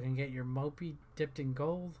 so you can get your Mopey dipped in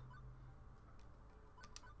gold.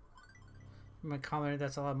 You might comment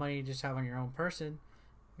that's a lot of money you just have on your own person.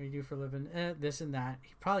 What do you do for a living? This and that.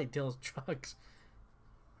 He probably deals drugs.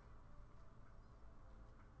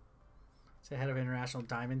 It's the head of international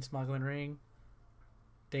diamond smuggling ring.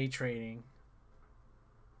 Day trading.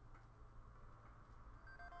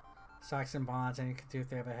 Stocks and bonds. Anything could do if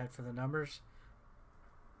they have a head for the numbers.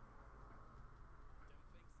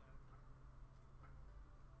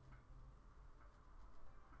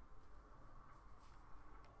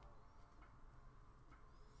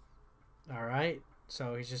 Alright,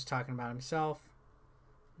 so he's just talking about himself.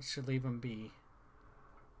 I should leave him be.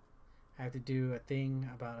 I have to do a thing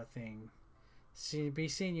about a thing. Be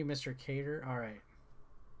seeing you, Mr. Cater. Alright.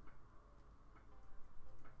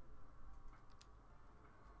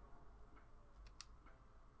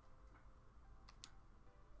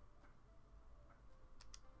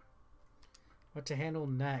 What to handle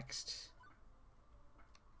next?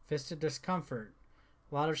 Fist of discomfort.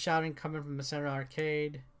 A lot of shouting coming from the center of the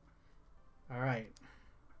arcade. Alright.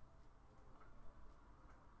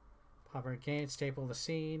 Popper game, staple the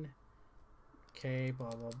scene. Okay,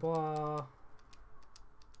 blah blah blah.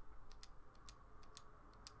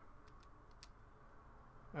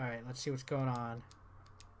 Alright, let's see what's going on.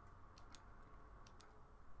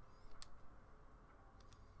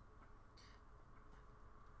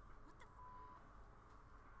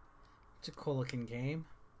 It's a cool looking game.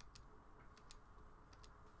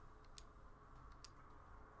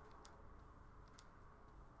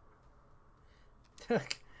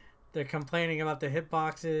 They're complaining about the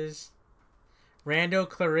hitboxes. Rando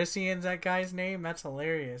Clarician's that guy's name? That's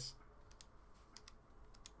hilarious.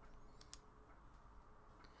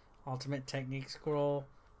 Ultimate technique scroll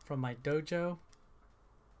from my dojo.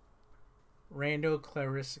 Rando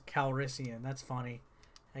Calrissian. That's funny.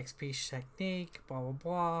 XP technique. Blah, blah,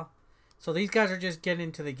 blah. So these guys are just getting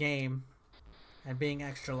into the game and being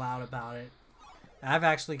extra loud about it. I've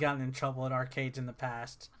actually gotten in trouble at arcades in the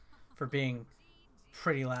past for being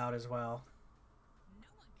pretty loud as well. No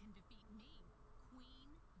one can defeat me, Queen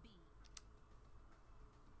Bee.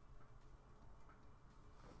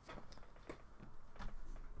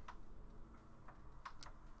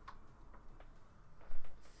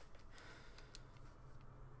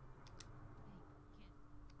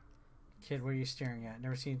 Kid, what are you staring at?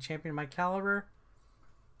 Never seen a champion of my caliber?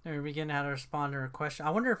 Never begin how to respond to her question.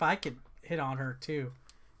 I wonder if I could hit on her too,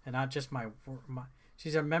 and not just my.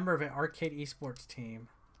 She's a member of an arcade esports team.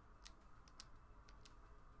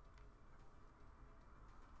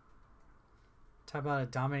 Talk about a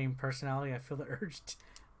dominating personality. I feel the urge.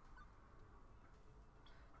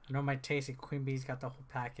 I know my taste, and Queen Bee's got the whole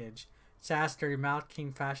package. Sass, dirty mouth,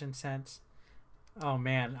 keen fashion sense. Oh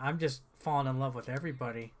man, I'm just falling in love with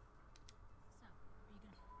everybody.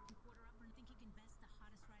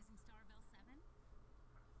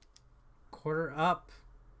 Quarter up.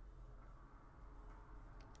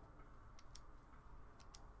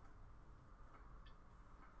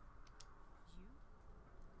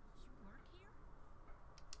 You work here?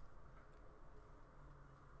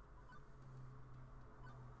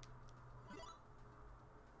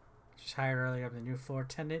 Just hired earlier. I'm the new floor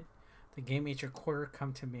attendant. The game eats your quarter.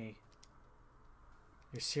 Come to me.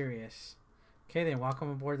 You're serious. Okay then, welcome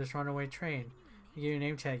aboard this runaway train. You get your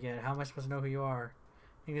name tag yet. How am I supposed to know who you are?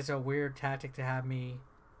 I think it's a weird tactic to have me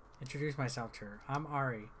introduce myself to her. I'm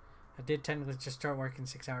Ari. I did technically just start working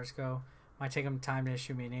 6 hours ago. Might take them time to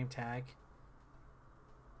issue me a name tag.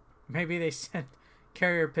 Maybe they sent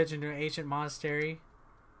carrier pigeon to an ancient monastery.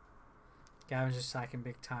 Gavin's just slacking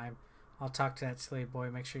big time. I'll talk to that silly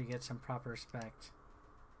boy. Make sure you get some proper respect.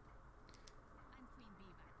 I'm Queen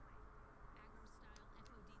Bee, by the way. Agro style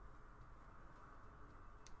FOD. Hey,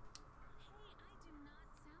 I do not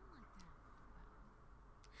sound like that.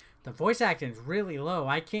 Well, The voice acting is really low.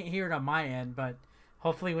 I can't hear it on my end, but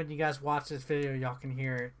hopefully when you guys watch this video, y'all can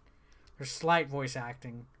hear it. There's slight voice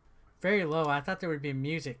acting. Very low. I thought there would be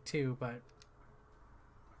music too, but...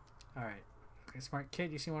 Alright. Okay, smart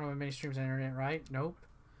kid, you see one of my many streams on the internet, right? Nope.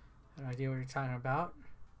 No idea what you're talking about.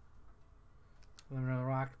 Living on the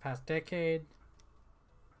rock past decade.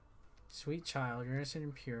 Sweet child, you're innocent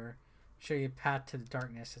and pure. Show you a path to the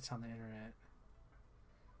darkness that's on the internet.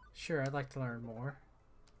 Sure, I'd like to learn more.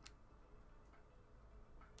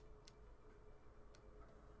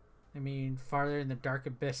 I mean, farther in the dark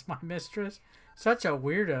abyss, my mistress. Such a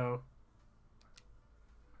weirdo.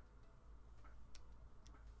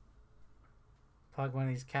 Plug one of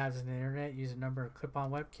these cabs in the internet. Use a number of clip-on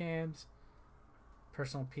webcams.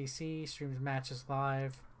 Personal PC. Streams matches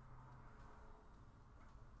live.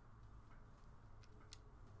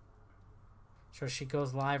 So she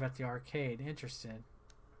goes live at the arcade. Interested.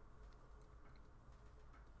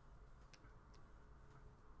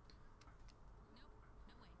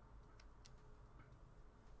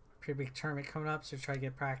 Pretty big tournament coming up, so try to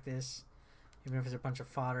get practice, even if it's a bunch of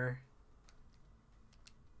fodder.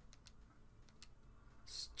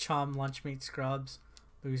 Chum, lunch meat, scrubs,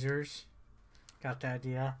 losers. Got the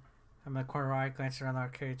idea. I'm in the corner right, glancing around the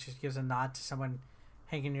arcade. Just gives a nod to someone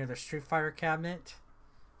hanging near the Street Fighter cabinet.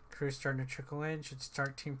 Crew's starting to trickle in. Should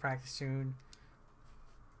start team practice soon.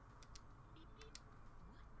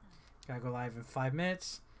 Gotta go live in 5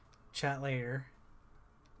 minutes. Chat later.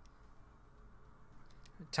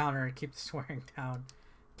 Tell her to keep the swearing down.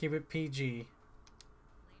 Keep it PG.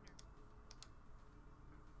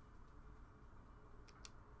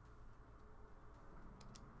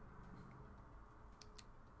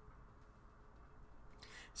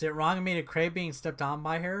 Is it wrong of me to crave being stepped on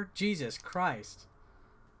by her? Jesus Christ.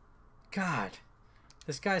 God.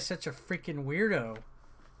 This guy's such a freaking weirdo.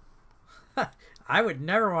 I would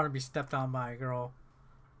never want to be stepped on by a girl.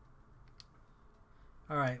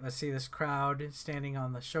 Alright, let's see this crowd standing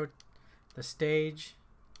on the stage.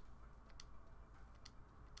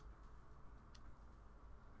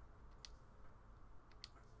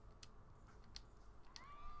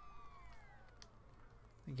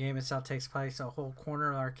 The game itself takes place a whole corner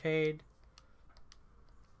of the arcade.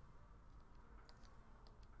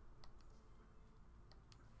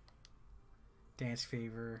 Dance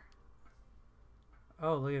Fever.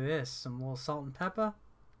 Oh, look at this. Some little salt and pepper.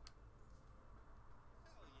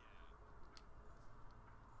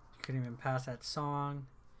 You couldn't even pass that song.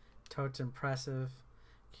 Totes impressive.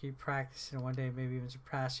 Keep practicing. One day maybe even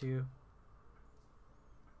surpass you.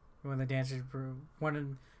 When the dancers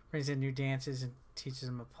brings in new dances and teaches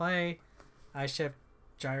them to play. Eshop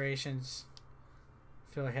gyrations.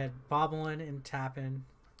 Feel a head bobbling and tapping.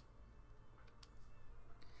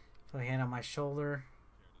 Feel a hand on my shoulder.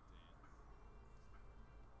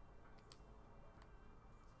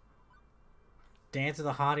 Dance with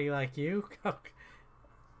a hottie like you?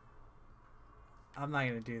 I'm not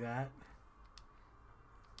going to do that.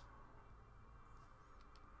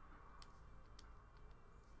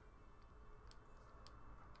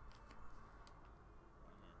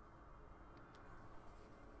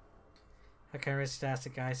 How can I risk to ask a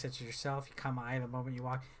guy such as yourself? You caught my eye the moment you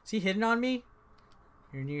walk. Is he hitting on me?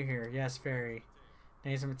 You're new here. Yes, very.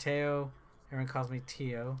 Name's Mateo. Everyone calls me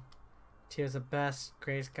Tio. Tio's the best,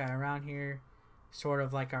 greatest guy around here. Sort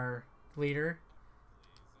of like our leader.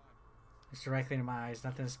 Looks directly into my eyes.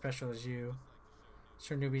 Nothing as special as you.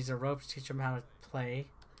 Show newbies the ropes. Teach them how to play.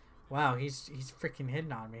 Wow, he's freaking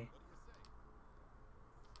hitting on me.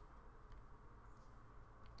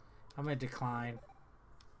 I'm gonna decline.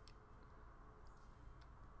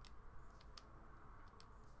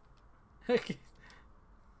 I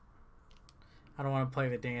don't want to play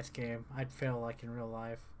the dance game. I'd fail like in real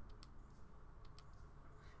life.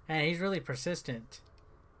 And he's really persistent.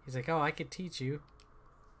 He's like, oh, I could teach you.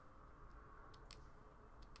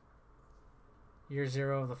 Year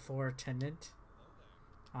 0 of the floor attendant.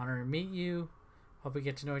 Honor to meet you. Hope we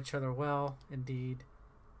get to know each other well, indeed.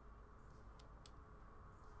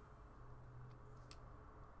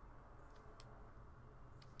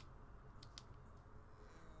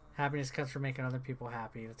 Happiness comes from making other people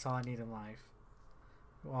happy. That's all I need in life.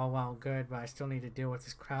 All well good, but I still need to deal with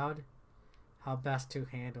this crowd. How best to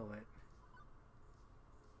handle it.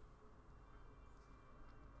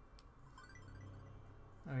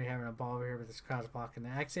 We're having a ball over here, but this crowd's blocking the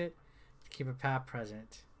exit. Keep a path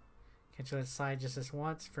present. Can't you let it slide just this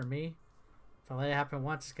once for me? If I let it happen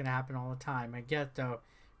once, it's going to happen all the time. I get it, though.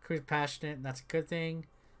 Crew's passionate, and that's a good thing.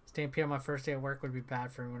 Staying P on my first day at work would be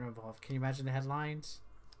bad for everyone involved. Can you imagine the headlines?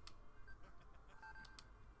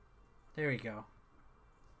 There we go.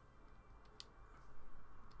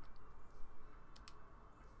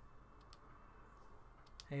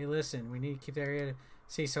 Hey, listen, we need to keep the area.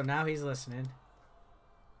 See, so now he's listening.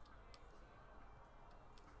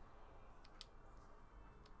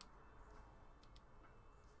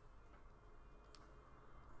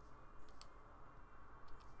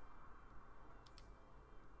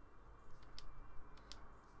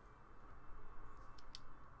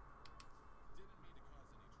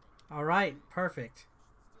 All right, perfect.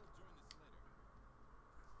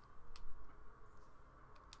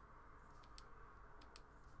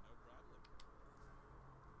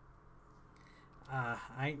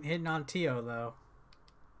 I ain't hitting on Tio, though.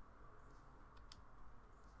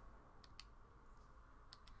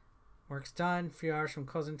 Work's done. Few hours from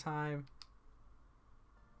closing time.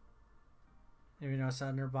 Maybe no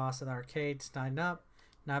under boss at the arcade. Signed up.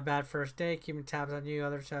 Not bad first day. Keeping tabs on you.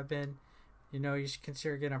 Others have been. You know, you should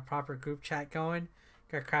consider getting a proper group chat going.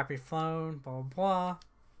 Got a crappy phone. Blah, blah, blah.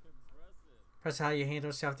 Press how you handle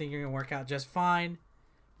yourself. Think you're going to work out just fine.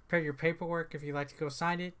 Prepare your paperwork if you'd like to go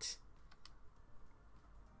sign it.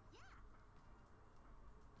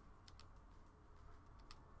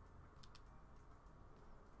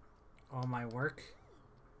 All my work.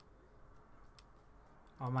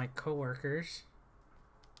 All my coworkers.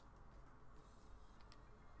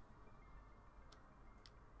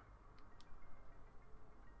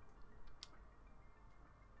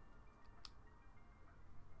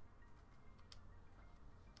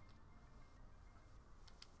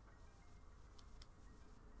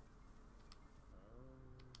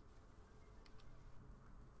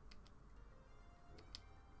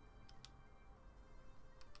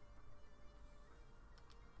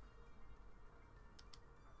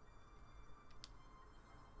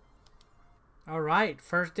 All right,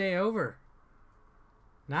 first day over.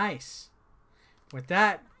 Nice. With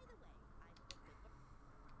that,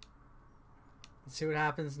 let's see what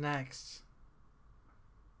happens next.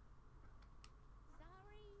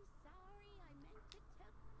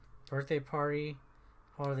 Birthday party.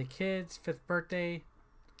 All of the kids. 5th birthday.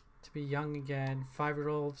 To be young again.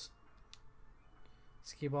 5-year-olds.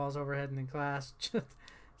 Ski balls overhead in the glass.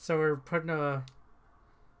 So we're putting a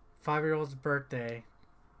 5-year-old's birthday.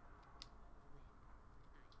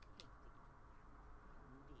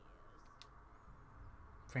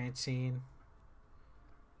 Francine.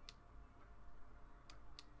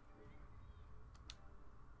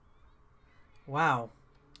 Wow.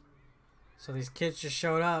 So these kids just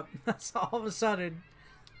showed up. That's all of a sudden.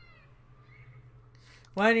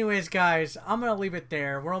 Well, anyways, guys, I'm going to leave it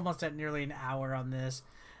there. We're almost at nearly an hour on this.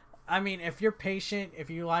 I mean, if you're patient, if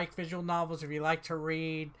you like visual novels, if you like to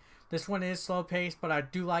read, this one is slow paced, but I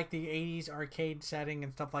do like the 80s arcade setting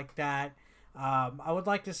and stuff like that. I would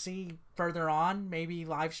like to see further on, maybe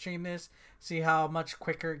live stream this, see how much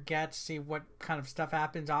quicker it gets, see what kind of stuff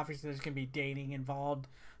happens. Obviously, there's going to be dating involved,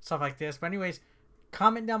 stuff like this. But anyways,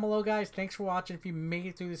 comment down below, guys. Thanks for watching. If you made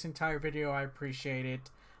it through this entire video, I appreciate it.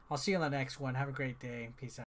 I'll see you on the next one. Have a great day. Peace out.